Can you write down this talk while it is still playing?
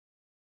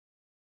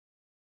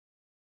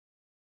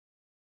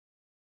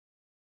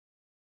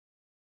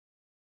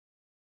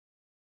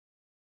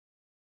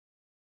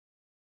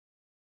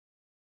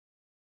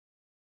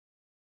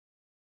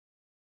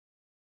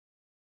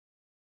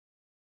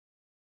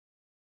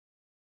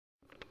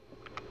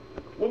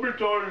Let me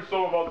tell you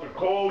something about the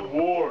Cold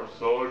War,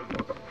 son.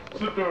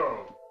 Sit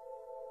down.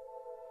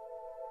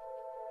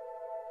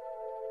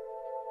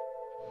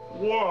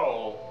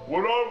 Well,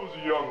 when I was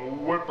a young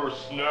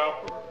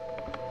whippersnapper,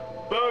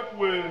 back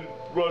when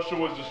Russia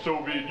was the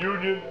Soviet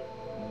Union,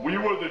 we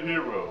were the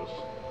heroes,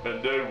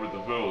 and they were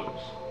the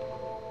villains.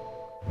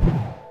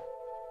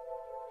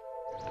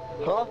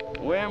 Huh?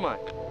 Where am I?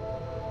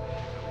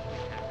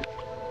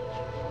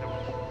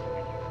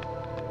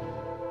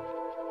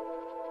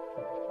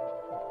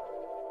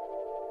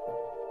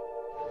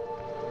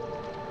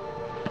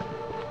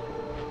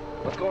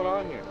 What's going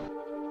on here?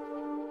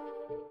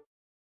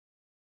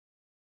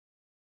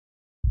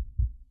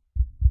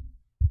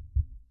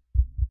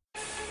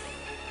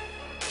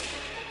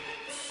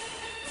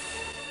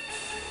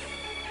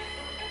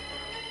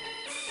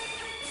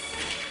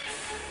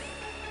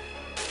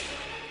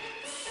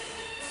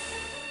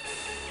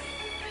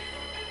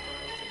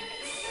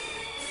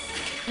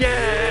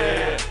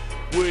 Yeah!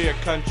 We're a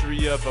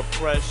country of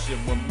oppression.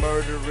 We're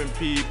murdering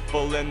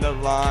people in the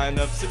line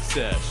of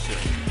succession.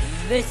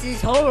 This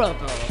is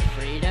horrible.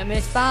 Freedom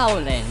is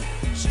falling.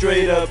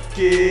 Straight up,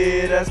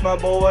 kid, that's my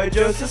boy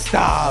Joseph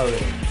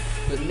Stalin.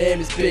 The name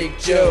is Big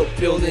Joe,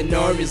 building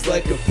armies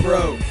like a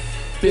pro.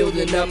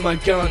 Building up my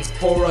guns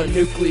for a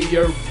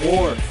nuclear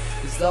war.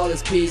 Is all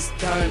this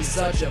peacetime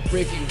such a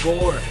freaking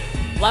bore?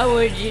 Why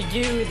would you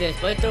do this?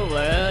 Put the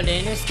world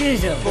in a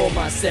schism. For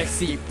my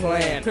sexy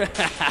plan.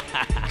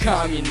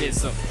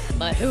 Communism.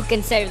 But who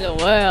can save the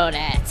world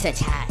at such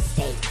high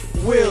stakes?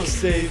 We'll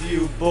save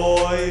you,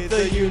 boy,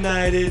 the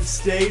United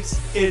States.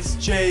 It's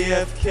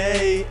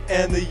JFK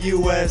and the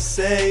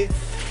USA,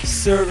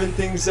 serving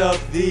things up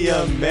the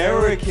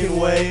American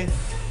way.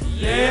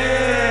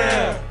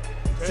 Yeah!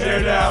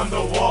 Tear down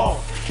the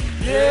wall.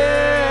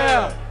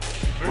 Yeah!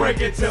 Break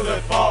it till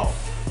it falls.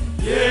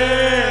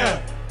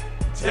 Yeah!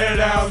 Tear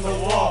down the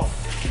wall.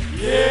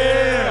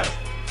 Yeah!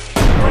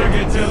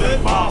 Break it till it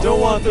falls. Don't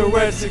want the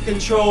Reds to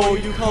control,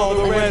 you call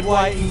the red,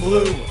 white, and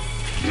blue.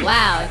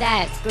 Wow,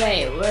 that's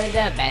great. We're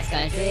the best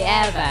country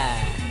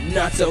ever.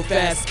 Not so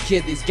fast,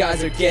 kid, these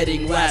guys are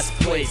getting last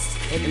place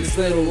in this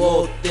little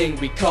old thing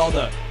we call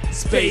the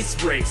space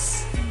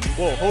race.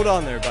 Whoa, hold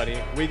on there, buddy.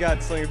 We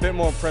got something a bit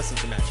more impressive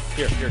to match.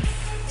 Here.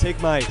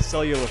 Take my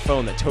cellular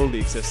phone that totally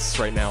exists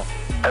right now.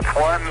 It's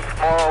one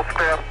small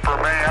step for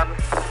man,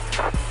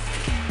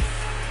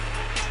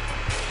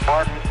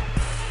 one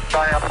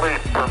giant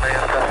leap for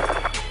mankind.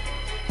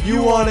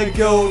 You wanna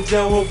go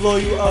down, we'll blow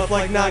you up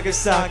like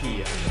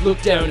Nagasaki.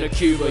 Look down to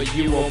Cuba,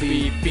 you won't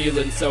be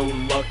feeling so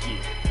lucky.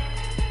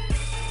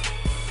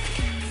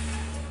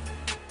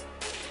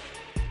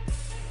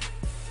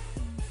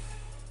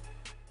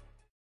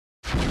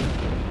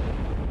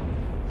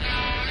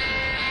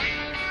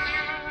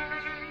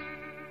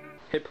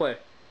 Hit play.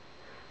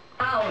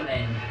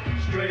 Howling.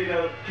 Straight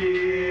up,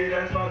 kid,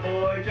 that's my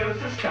boy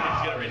Joseph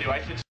Stalin.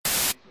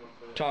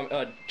 Tom,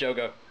 Joe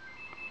go.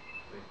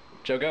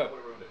 Joe go.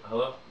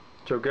 Hello?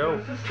 Joe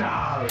go.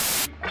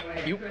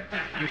 You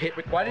hit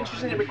why didn't you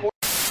send it record?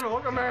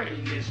 Look at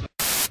me.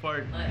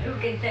 But who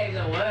can save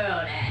the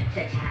world at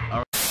such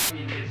high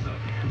stakes?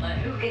 But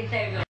who can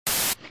save the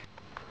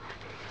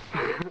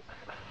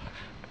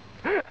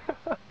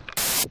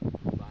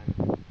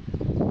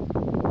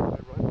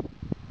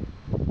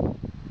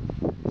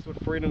That's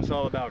what freedom's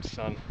all about,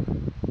 son.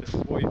 This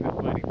is what you've been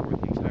fighting for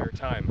the entire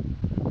time.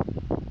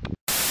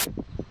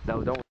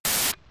 No, don't.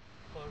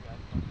 Hello,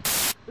 guys.